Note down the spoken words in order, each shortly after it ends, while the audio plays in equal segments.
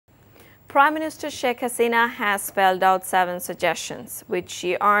Prime Minister Sheikh Hasina has spelled out 7 suggestions, which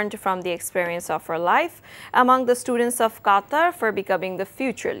she earned from the experience of her life among the students of Qatar for becoming the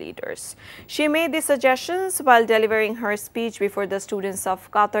future leaders. She made these suggestions while delivering her speech before the students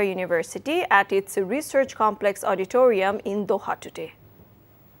of Qatar University at its Research Complex Auditorium in Doha today.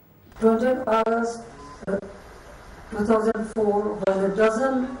 20 August 2004, when a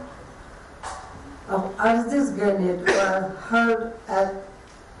dozen of ISIS grenades were hurled at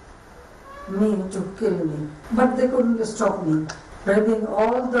me to kill me, but they couldn't stop me. Braving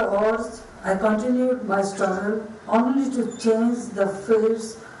all the odds, I continued my struggle only to change the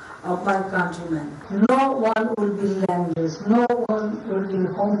fates of my countrymen. No one will be landless, no one will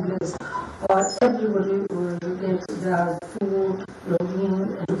be homeless, or everybody will get their food,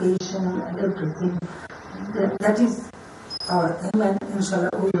 clothing, education, and everything. That is our aim, and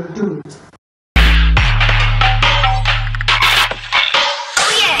inshallah we will do it.